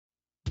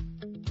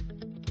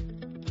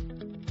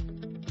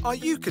Are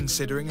you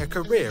considering a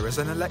career as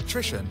an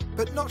electrician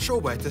but not sure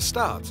where to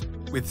start?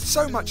 With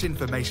so much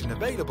information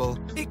available,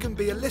 it can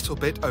be a little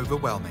bit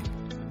overwhelming.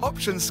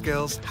 Option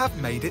Skills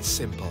have made it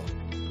simple.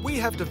 We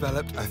have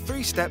developed a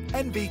 3-step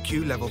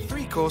NVQ Level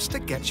 3 course to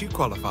get you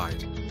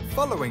qualified.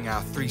 Following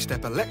our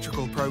 3-step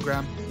electrical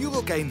program, you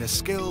will gain the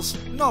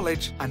skills,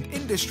 knowledge and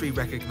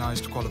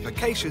industry-recognised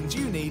qualifications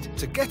you need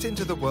to get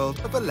into the world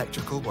of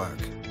electrical work.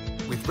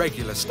 With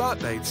regular start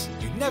dates,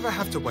 you never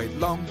have to wait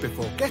long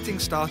before getting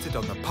started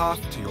on the path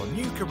to your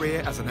new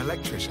career as an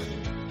electrician.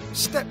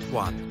 Step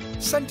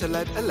 1.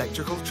 Centre-led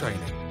electrical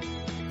training.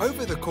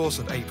 Over the course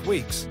of 8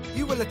 weeks,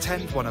 you will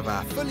attend one of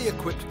our fully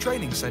equipped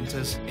training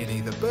centres in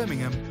either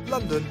Birmingham,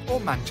 London or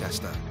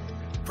Manchester.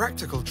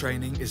 Practical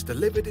training is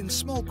delivered in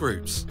small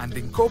groups and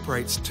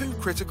incorporates 2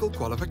 critical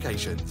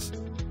qualifications.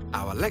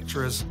 Our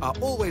lecturers are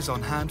always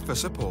on hand for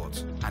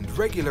support, and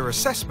regular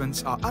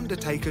assessments are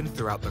undertaken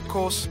throughout the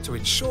course to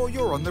ensure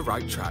you're on the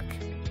right track.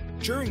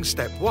 During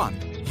Step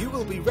 1, you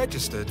will be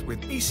registered with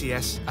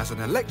ECS as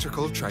an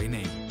electrical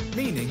trainee,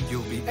 meaning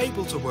you'll be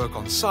able to work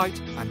on site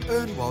and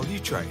earn while you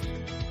train.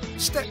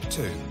 Step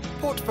 2.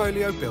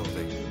 Portfolio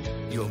building.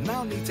 You'll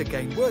now need to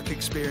gain work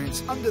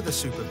experience under the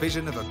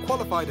supervision of a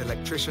qualified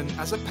electrician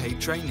as a paid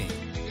trainee.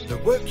 The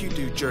work you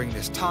do during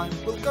this time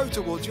will go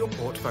towards your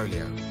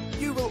portfolio.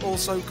 You will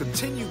also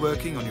continue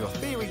working on your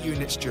theory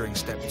units during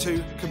Step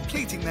 2,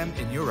 completing them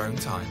in your own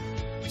time.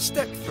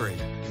 Step 3.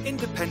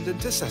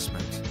 Independent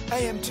Assessment,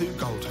 AM2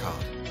 Gold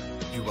Card.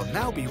 You will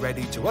now be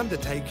ready to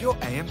undertake your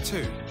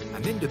AM2,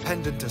 an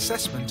independent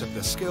assessment of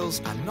the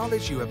skills and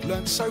knowledge you have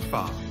learned so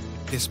far.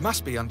 This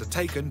must be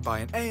undertaken by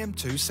an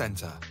AM2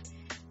 centre.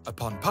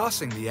 Upon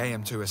passing the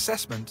AM2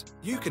 assessment,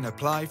 you can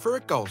apply for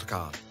a Gold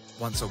Card.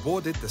 Once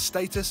awarded the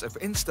status of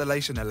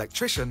installation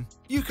electrician,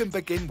 you can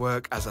begin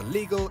work as a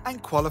legal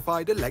and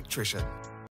qualified electrician.